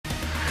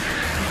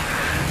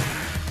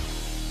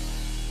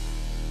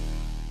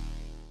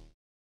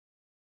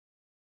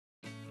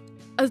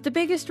As the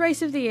biggest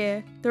race of the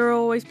year, there are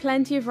always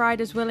plenty of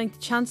riders willing to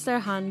chance their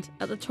hand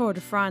at the Tour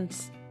de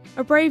France.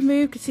 A brave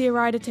move could see a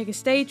rider take a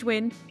stage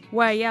win,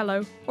 wear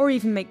yellow, or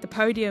even make the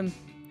podium.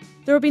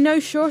 There will be no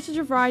shortage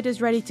of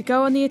riders ready to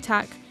go on the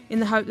attack in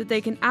the hope that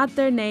they can add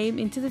their name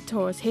into the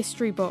Tour's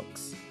history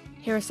books.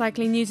 Here are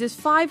Cycling News'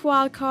 5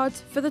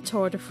 wildcards for the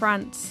Tour de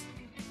France.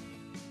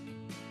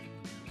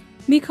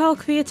 Mikhail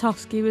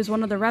Kwiatkowski was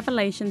one of the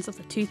revelations of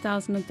the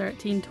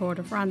 2013 Tour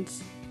de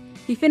France.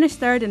 He finished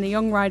third in the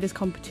Young Riders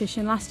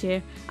competition last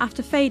year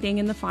after fading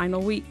in the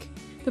final week.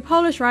 The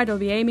Polish rider will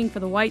be aiming for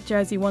the white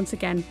jersey once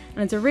again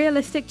and is a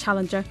realistic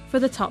challenger for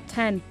the top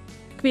 10.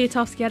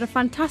 Kwiatkowski had a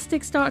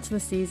fantastic start to the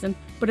season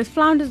but has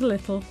floundered a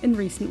little in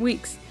recent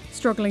weeks,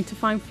 struggling to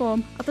find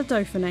form at the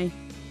Dauphiné.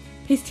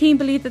 His team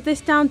believe that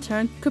this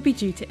downturn could be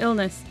due to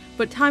illness,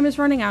 but time is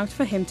running out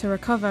for him to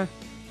recover.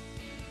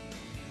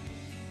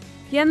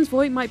 Jens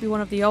Voigt might be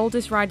one of the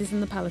oldest riders in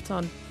the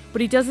peloton,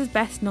 but he does his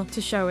best not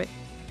to show it.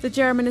 The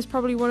German is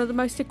probably one of the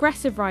most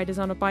aggressive riders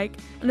on a bike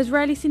and has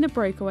rarely seen a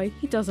breakaway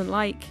he doesn't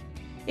like.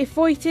 If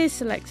Voigt is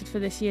selected for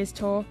this year's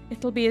tour,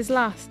 it'll be his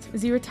last,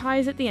 as he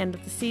retires at the end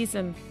of the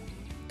season.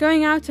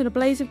 Going out in a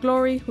blaze of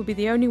glory will be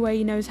the only way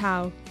he knows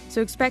how,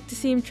 so expect to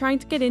see him trying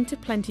to get into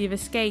plenty of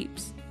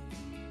escapes.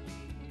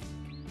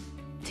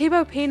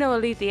 Thibaut Pinot will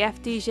lead the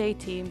FDJ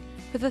team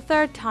for the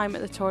third time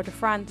at the Tour de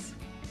France.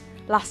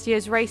 Last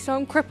year's race saw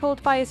him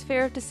crippled by his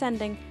fear of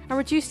descending and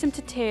reduced him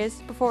to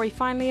tears before he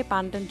finally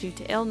abandoned due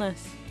to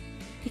illness.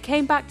 He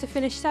came back to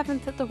finish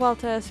 7th at the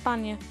Vuelta a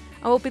España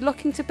and will be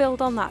looking to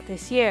build on that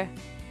this year.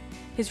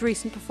 His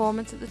recent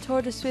performance at the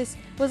Tour de Suisse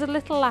was a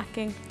little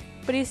lacking,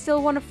 but he is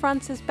still one of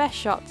France's best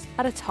shots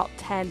at a top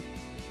 10.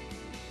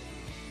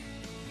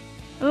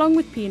 Along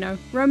with Pinot,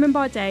 Romain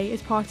Bardet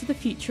is part of the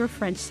future of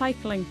French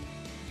cycling.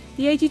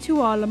 The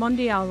 82R Le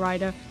Mondial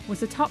rider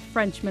was the top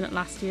Frenchman at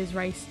last year's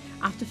race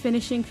after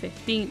finishing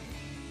 15th.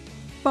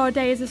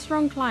 Bardet is a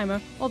strong climber,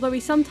 although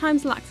he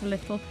sometimes lacks a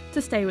little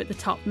to stay with the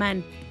top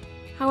men.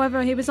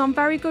 However, he was on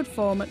very good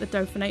form at the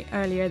Dauphiné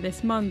earlier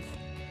this month.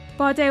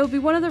 Bardet will be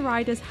one of the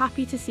riders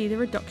happy to see the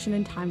reduction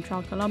in time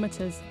trial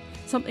kilometres,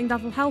 something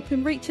that will help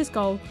him reach his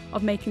goal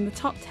of making the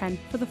top 10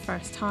 for the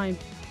first time.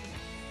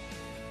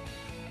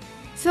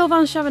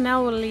 Sylvain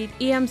Chavanel will lead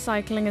EM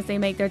Cycling as they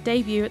make their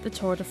debut at the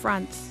Tour de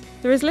France.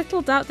 There is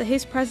little doubt that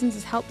his presence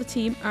has helped the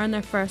team earn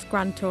their first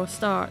Grand Tour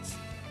starts.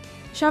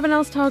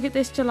 Chavanel's target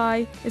this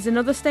July is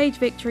another stage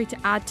victory to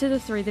add to the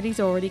 3 that he's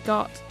already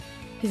got.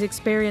 His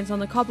experience on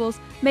the cobbles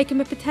make him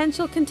a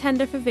potential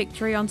contender for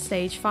victory on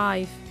stage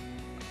 5.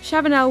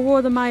 Chavanel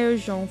wore the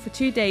maillot jaune for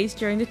 2 days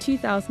during the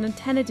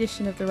 2010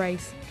 edition of the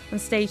race, and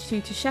stage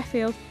 2 to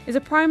Sheffield is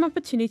a prime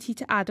opportunity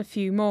to add a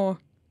few more.